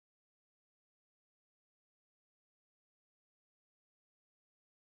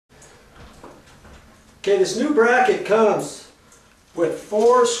Okay, this new bracket comes with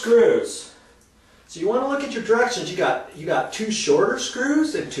 4 screws. So you want to look at your directions. You got 2 shorter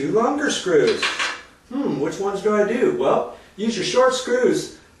screws and 2 longer screws. Which ones do I do? Well, use your short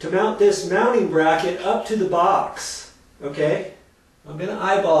screws to mount this mounting bracket up to the box. Okay? I'm going to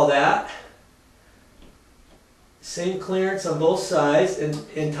eyeball that. Same clearance on both sides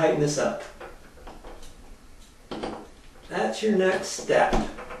and tighten this up. That's your next step.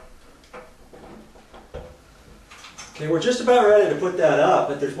 Okay, we're just about ready to put that up,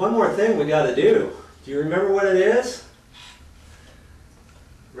 but there's one more thing we got to do. Do you remember what it is?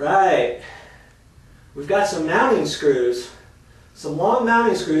 Right. We've got some mounting screws, some long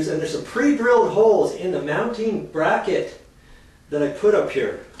mounting screws, and there's some pre-drilled holes in the mounting bracket that I put up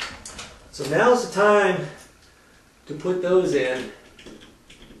here. So now's the time to put those in.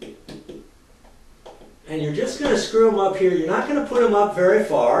 And you're just going to screw them up here. You're not going to put them up very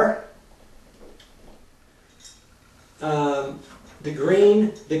far. The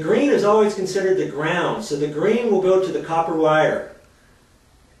green is always considered the ground, so the green will go to the copper wire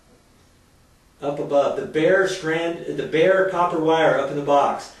up above, the bare copper wire up in the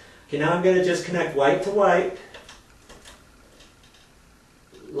box. Okay, now I'm going to just connect white to white,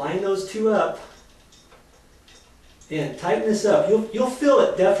 line those 2 up, and tighten this up. You'll feel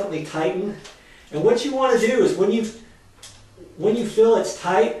it definitely tighten. And what you want to do is when you feel it's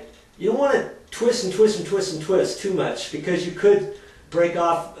tight, you don't want to twist and twist and twist and twist too much, because you could break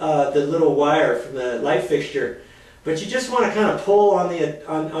off the little wire from the light fixture. But you just want to kind of pull on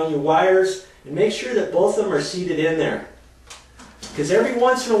your wires and make sure that both of them are seated in there. Because every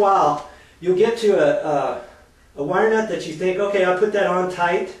once in a while you'll get to a wire nut that you think, okay, I'll put that on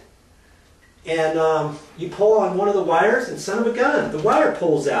tight, and you pull on one of the wires and son of a gun, the wire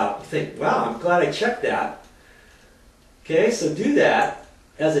pulls out. You think, wow, I'm glad I checked that. Okay, so do that.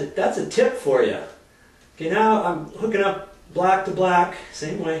 That's a tip for you. Okay, now I'm hooking up black to black,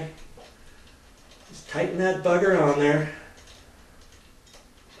 same way. Just tighten that bugger on there.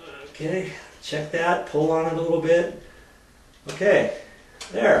 Okay, check that, pull on it a little bit. Okay,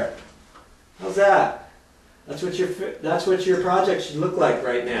 there. How's that? That's what your project should look like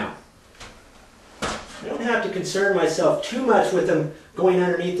right now. I don't have to concern myself too much with them going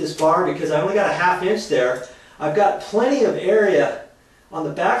underneath this bar, because I only got a ½ inch there. I've got plenty of area on the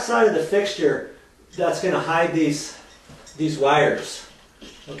back side of the fixture that's going to hide these wires.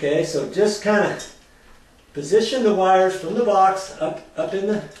 Okay, so just kind of position the wires from the box up in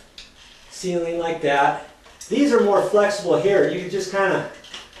the ceiling like that. These are more flexible here. You can just kind of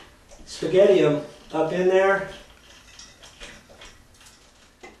spaghetti them up in there.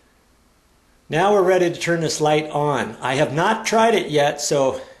 Now we're ready to turn this light on. I have not tried it yet,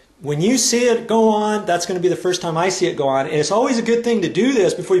 so when you see it go on, that's going to be the first time I see it go on. And it's always a good thing to do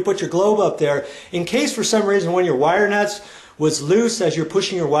this before you put your globe up there, in case for some reason one of your wire nuts was loose as you're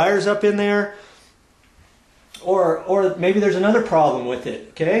pushing your wires up in there, or maybe there's another problem with it,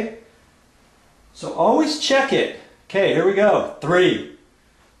 okay? So always check it. Okay, here we go. 3,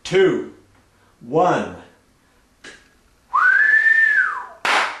 2, 1.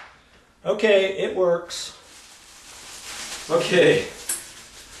 Okay, it works. Okay.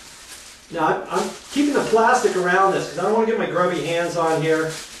 Now I'm keeping the plastic around this because I don't want to get my grubby hands on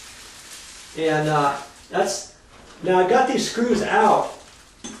here. And now I've got these screws out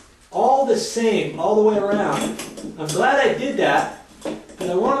all the same, all the way around. I'm glad I did that, because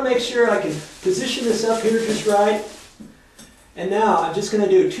I want to make sure I can position this up here just right. And now I'm just going to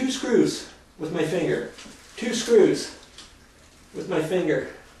do 2 screws with my finger. 2 screws with my finger.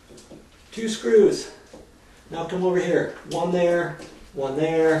 2 screws. Now come over here. 1 there, 1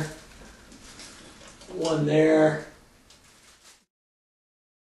 there, 1 there.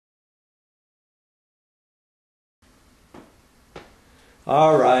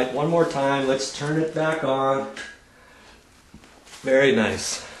 All right, one more time. Let's turn it back on. Very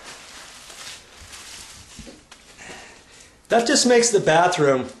nice. That just makes the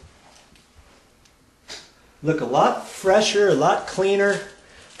bathroom look a lot fresher, a lot cleaner,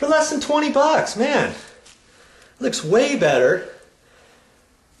 for less than 20 bucks. Man, it looks way better.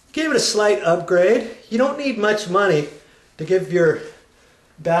 Gave it a slight upgrade. You don't need much money to give your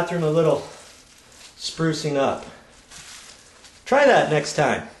bathroom a little sprucing up. Try that next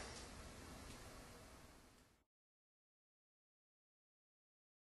time.